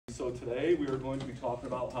So today we are going to be talking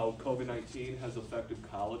about how COVID-19 has affected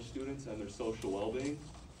college students and their social well-being.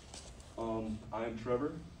 I am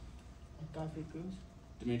Trevor. Coffee Cruz.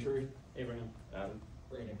 Dimitri. Abraham. Adam.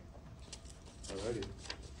 Brandon. Alrighty.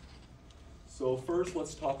 So first,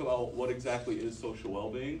 let's talk about what exactly is social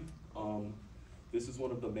well-being. This is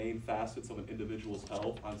one of the main facets of an individual's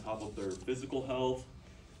health on top of their physical health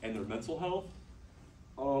and their mental health.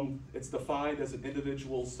 It's defined as an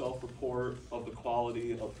individual's self-report of the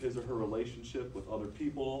quality of his or her relationship with other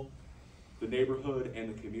people, the neighborhood,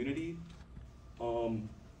 and the community.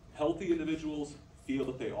 Healthy individuals feel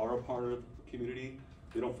that they are a part of the community.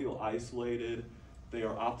 They don't feel isolated. They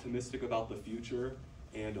are optimistic about the future,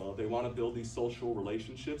 and they want to build these social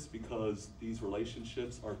relationships because these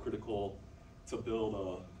relationships are critical to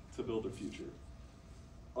build their future.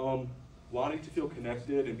 Wanting to feel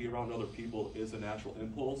connected and be around other people is a natural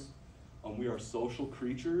impulse. We are social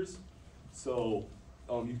creatures, so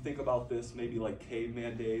you think about this maybe like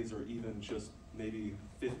caveman days or even just maybe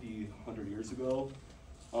 50, 100 years ago.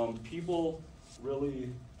 People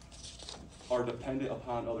really are dependent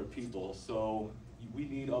upon other people, so we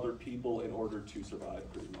need other people in order to survive,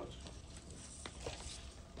 pretty much.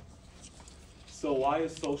 So why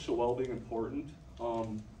is social well-being important?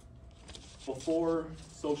 Before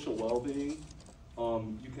social well-being,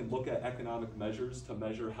 you can look at economic measures to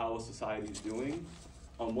measure how a society is doing.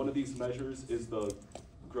 One of these measures is the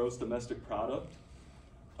gross domestic product.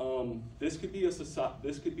 This could be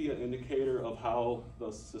an indicator of how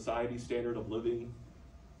the society standard of living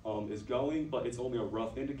is going, but it's only a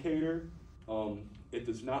rough indicator. It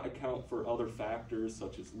does not account for other factors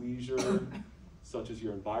such as leisure, such as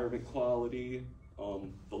your environment quality,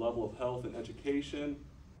 the level of health and education,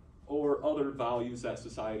 or other values that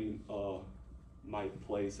society might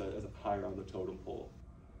place as higher on the totem pole.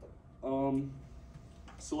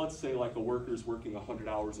 So let's say like a worker's working 100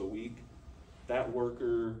 hours a week. That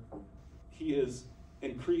worker, he is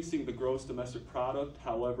increasing the gross domestic product.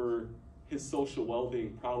 However, his social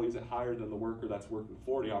well-being probably isn't higher than the worker that's working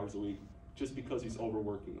 40 hours a week just because he's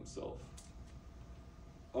overworking himself.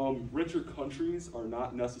 Richer countries are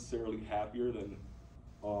not necessarily happier than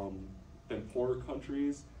poorer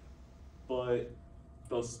countries, but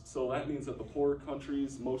so that means that the poorer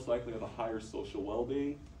countries most likely have a higher social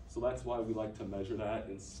well-being. So that's why we like to measure that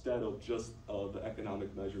instead of just the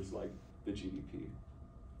economic measures like the GDP.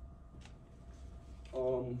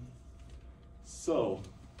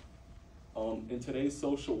 In today's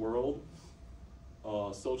social world,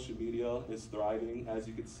 social media is thriving. As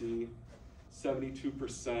you can see,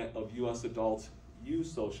 72% of US adults use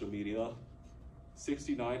social media,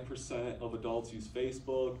 69% of adults use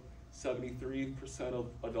Facebook, 73% of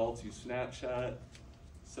adults use Snapchat,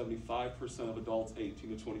 75% of adults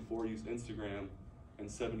 18 to 24 use Instagram, and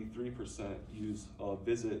 73%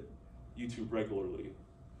 visit YouTube regularly.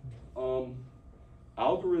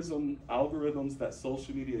 Algorithms that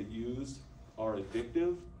social media use are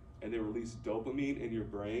addictive, and they release dopamine in your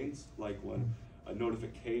brains, like when a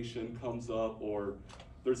notification comes up or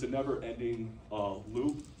there's a never-ending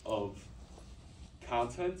loop of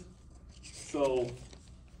content. So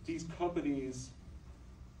these companies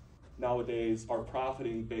nowadays are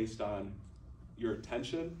profiting based on your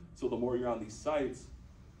attention. So the more you're on these sites,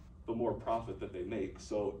 the more profit that they make.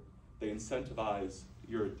 So they incentivize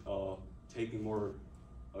your taking more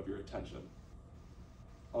of your attention.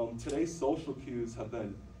 Today's social cues have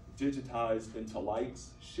been digitized into likes,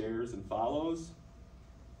 shares, and follows,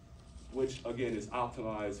 which again is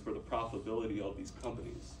optimized for the profitability of these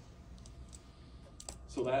companies.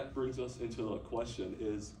 So that brings us into the question,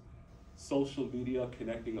 is social media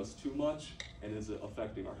connecting us too much, and is it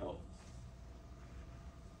affecting our health?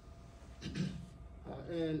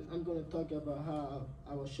 And I'm going to talk about how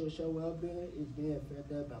our social well-being is being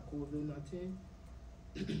affected by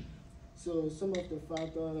COVID-19. So some of the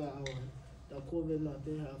factors that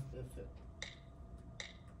COVID-19 have affected.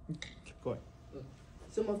 Go ahead.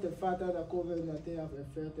 Some of the factors that COVID-19 have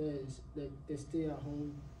affected is the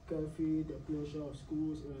stay-at-home curfew, the closure of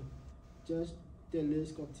schools, and just the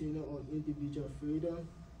list continue on individual freedom.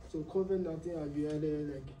 So COVID-19 has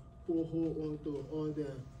really put hold on to all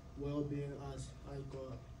the well-being, as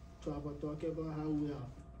Trevor talked about how we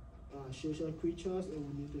are social creatures and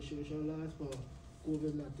we need to socialize, but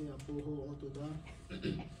COVID-19 has put hold on to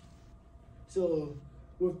that. So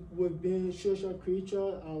with being social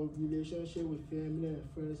creature, our relationship with family and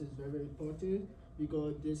friends is very important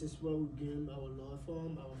because this is where we gain our love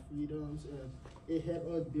from, our freedoms, and it helps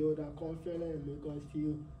us build our confidence and make us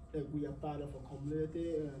feel like we are part of a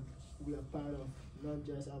community and we are part of not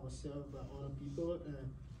just ourselves but other people,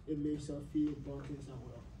 and it makes us feel important as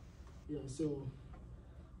well. Yeah, so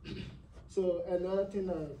So another thing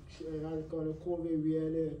that I call the COVID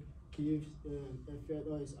really gives affect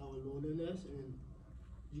us is our loneliness, and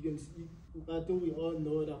you can see. I think we all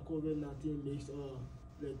know that COVID-19 makes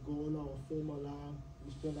like go on our phone a lot.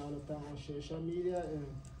 We spend a lot of time on social media, and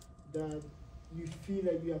that you feel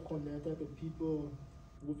like you are connected to people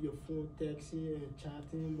with your phone, texting and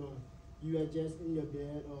chatting, but you are just in your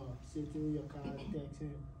bed or sitting in your car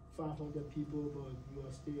texting 500 people, but you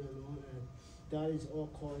are still alone, and that is all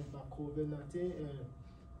caused by COVID-19, and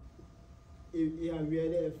it has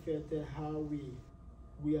really affected how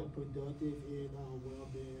we are productive in our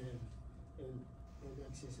well-being and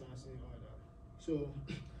exercising and all that. So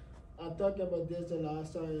I talked about this the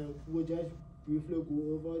last time, and we'll just briefly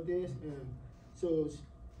go over this. And so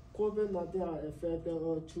COVID-19 has affected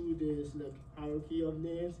us through this like hierarchy of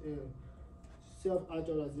needs, and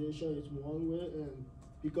self-actualization is one way, and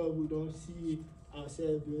because we don't see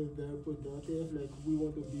ourselves being very productive, like we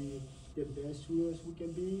want to be the best students we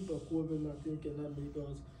can be, but COVID-19 cannot make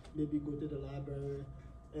us maybe go to the library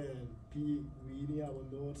and be reading our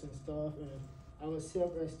notes and stuff, and our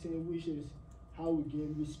self-esteem, which is how we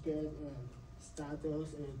gain respect and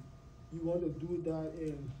status, and you want to do that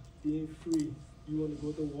in being free. You want to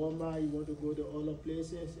go to Walmart, you want to go to other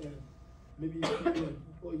places, and maybe you feel like,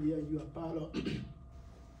 oh yeah, you are part of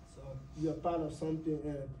so you are part of something,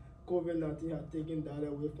 and COVID-19 has taken that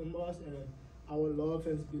away from us, and our love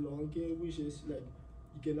and belonging, which is like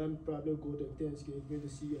you cannot probably go to Thanksgiving to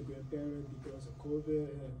see your grandparents because of COVID,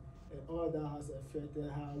 and all that has affected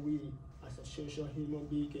how we as a social human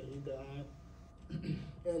being can interact.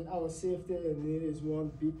 And our safety and need is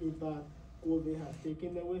one big impact COVID has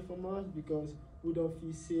taken away from us, because we don't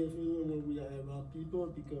feel safe even when we are around people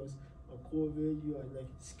because of COVID. You are like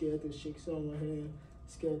scared to shake someone's hand,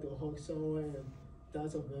 scared to hug someone, and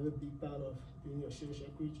that's a very big part of being a social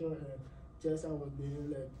creature. And just our being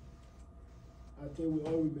like, I think we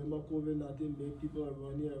all remember COVID-19 made people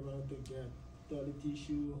running around to get toilet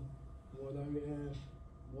tissue, watering hands.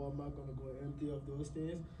 Walmart gonna go empty of those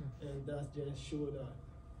things, and that just show that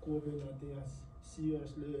COVID-19 has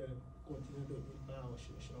seriously and continue to impact our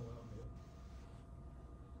social well-being.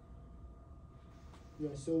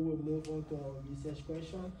 Yeah, so we'll move on to our research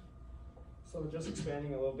question. So just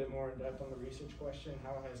expanding a little bit more in depth on the research question,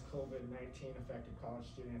 how has COVID-19 affected college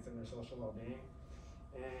students and their social well-being?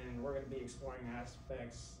 And we're going to be exploring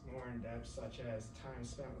aspects more in depth, such as time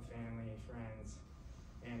spent with family, friends,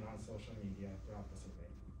 and on social media throughout the survey.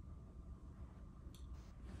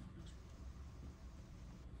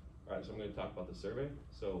 All right, so I'm going to talk about the survey.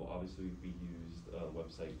 So obviously we used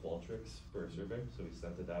website Qualtrics for a survey. So we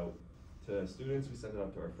sent it out to students, we sent it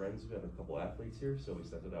out to our friends. We have a couple athletes here, so we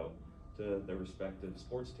sent it out to their respective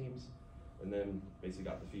sports teams, and then basically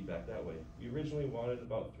got the feedback that way. We originally wanted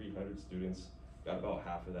about 300 students, got about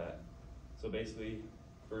half of that. So basically,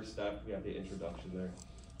 first step, we have the introduction there.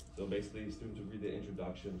 So basically, students would read the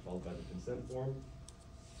introduction followed by the consent form.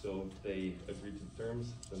 So if they agree to the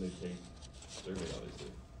terms, then they take the survey,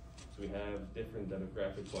 obviously. So we have different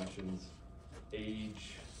demographic questions: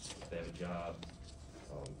 age, if they have a job,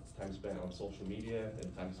 time spent on social media,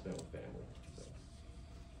 and time spent with family. So.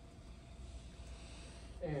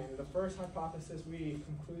 And the first hypothesis we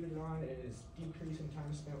concluded on is decreasing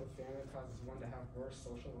time spent with family causes one to have worse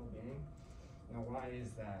social well-being. Now, why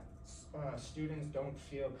is that? Students don't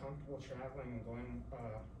feel comfortable traveling and going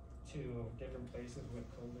to different places with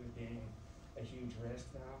COVID being a huge risk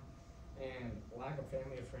now. And lack of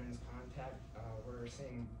family or friends contact, we're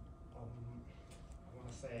seeing, I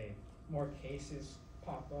want to say, more cases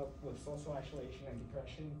pop up with social isolation and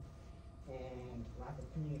depression, and lack of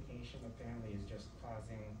communication with family is just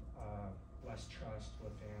causing less trust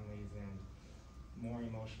with families and more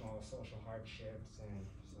emotional social hardships and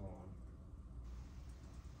so on.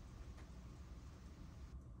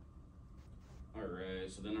 Alright,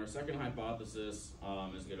 so then our second hypothesis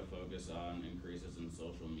is going to focus on increases in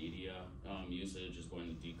social media usage is going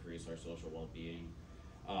to decrease our social well-being.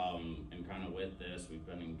 And kind of with this, we've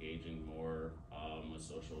been engaging more with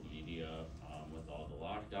social media with all the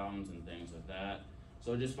lockdowns and things like that.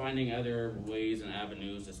 So just finding other ways and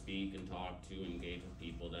avenues to speak and talk to, engage with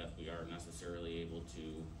people that we aren't necessarily able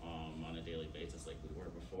to on a daily basis like we were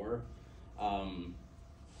before.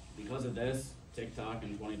 Because of this, TikTok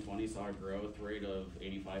in 2020 saw a growth rate of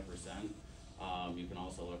 85%. You can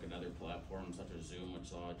also look at other platforms such as Zoom, which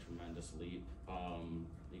saw a tremendous leap.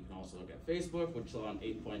 You can also look at Facebook, which saw an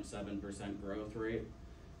 8.7% growth rate.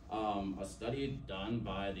 A study done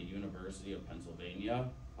by the University of Pennsylvania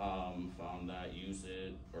found that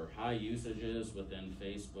high usages within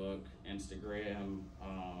Facebook, Instagram,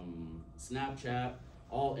 Snapchat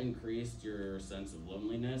all increased your sense of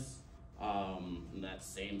loneliness. And that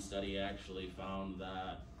same study actually found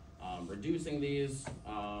that reducing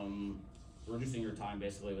your time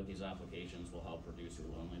basically with these applications will help reduce your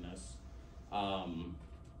loneliness. And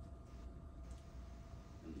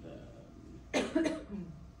then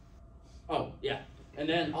oh yeah, and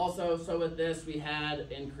then also, so with this we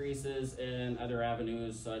had increases in other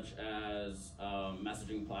avenues such as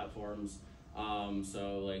messaging platforms.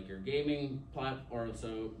 So like your gaming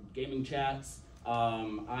gaming chats,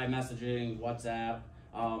 iMessaging, WhatsApp,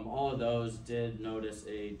 all of those did notice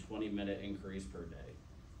a 20-minute increase per day.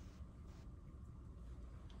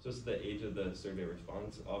 So this is the age of the survey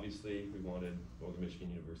response. Obviously, we wanted Northern Michigan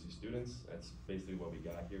University students. That's basically what we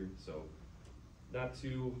got here. So not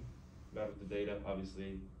too mad with the data.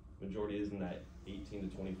 Obviously, majority is in that 18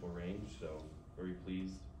 to 24 range. So very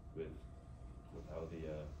pleased with how the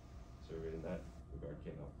survey in that regard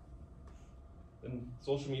came out. Then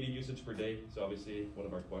social media usage per day. So obviously, one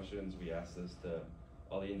of our questions, we asked this to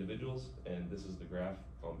all the individuals, and this is the graph.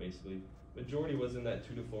 Basically, majority was in that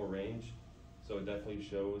 2 to 4 range. So it definitely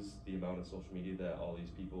shows the amount of social media that all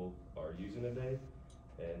these people are using a day,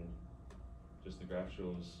 and just the graph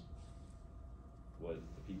shows what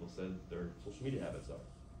the people said their social media habits are.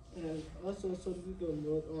 And also something to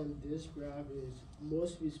note on this graph is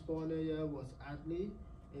most respondent here was athlete,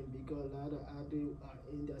 and because a lot of athletes are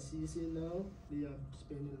in the season now, they are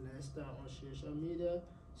spending less time on social media,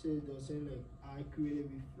 so it doesn't like accurately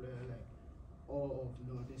reflect like all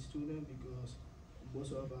of the students, because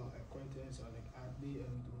most of our acquaintances are like athletes,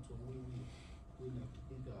 and those who we like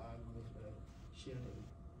interact with, like share them.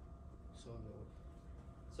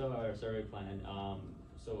 So our survey plan,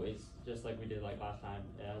 so it's just like we did like last time.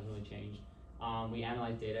 It hasn't really changed. We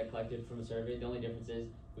analyzed data collected from a survey. The only difference is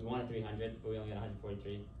we wanted 300, but we only got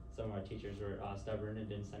 143. Some of our teachers were stubborn and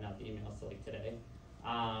didn't send out the emails till like today.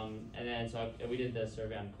 And then so we did the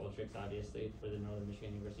survey on Qualtrics, obviously, for the Northern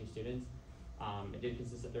Michigan University students. It did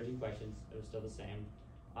consist of 13 questions. It was still the same.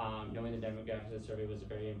 Knowing the demographics of the survey was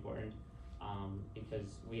very important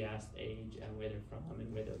because we asked age and where they're from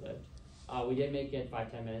and where they lived. We did make it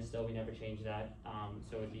 5-10 minutes still. We never changed that.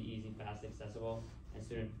 So it would be easy, fast, accessible, and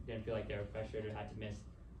students didn't feel like they were frustrated or had to miss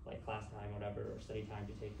like class time, whatever, or study time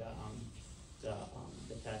to take the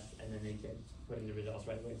test, and then they could put in the results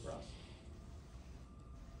right away for us.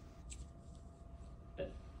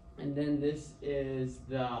 And then this is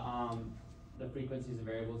the frequencies of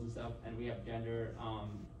variables and stuff, and we have gender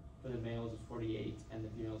for the males is 48 and the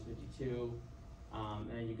females 52.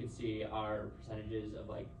 And then you can see our percentages of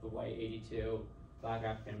like the white 82, Black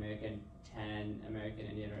African American 10, American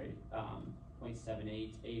Indian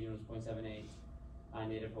 0.78, Asian was 0.78,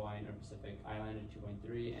 Native Hawaiian or Pacific Islander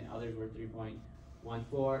 2.3, and others were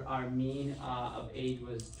 3.14. Our mean of age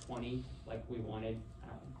was 20, like we wanted,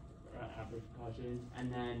 average Caucasians,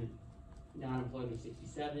 and then non-employed was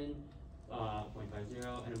 67.50,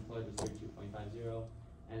 and employed was 32.50.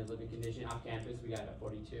 And the living condition off campus we got a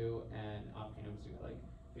 42, and off campus we got like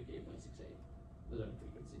 58.68. Those are the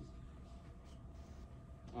frequencies.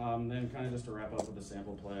 Then kind of just to wrap up with the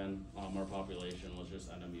sample plan, our population was just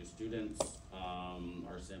NMU students.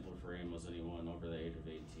 Our sample frame was anyone over the age of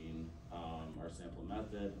 18. Our sample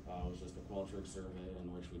method was just a Qualtrics survey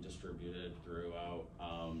in which we distributed throughout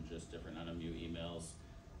just different NMU emails.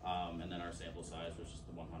 And then our sample size was just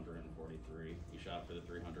the 143. We shot for the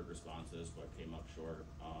 300 responses, but came up short.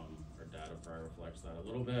 Our data probably reflects that a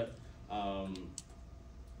little bit.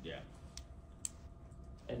 Yeah.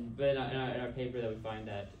 And but in our paper that we find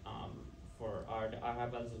that for our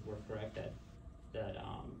hypothesis were correct that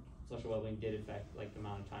social well-being did affect like the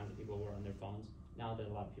amount of time that people were on their phones. Now that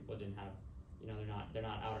a lot of people didn't have, they're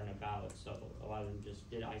not out and about, so a lot of them just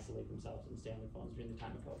did isolate themselves and stay on their phones during the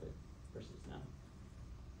time of COVID versus now.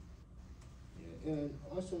 And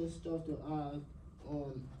also stuff to add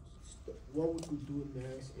on what we could do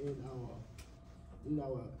next in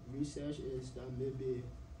our research is that maybe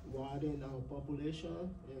widen our population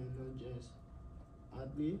and not just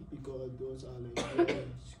athletes, because those are like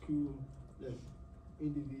school like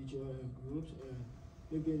individual and groups, and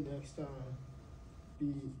maybe next time we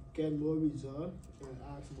get more results and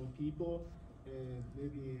ask more people, and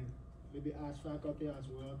maybe ask faculty as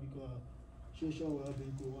well, because social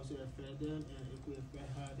well-being could also affect them, and it could affect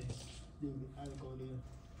how they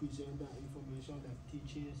present that information, like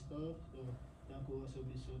teaching and stuff. So that could also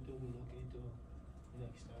be something we look into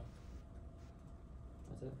next time.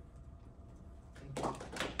 That's it.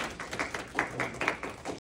 Thank you.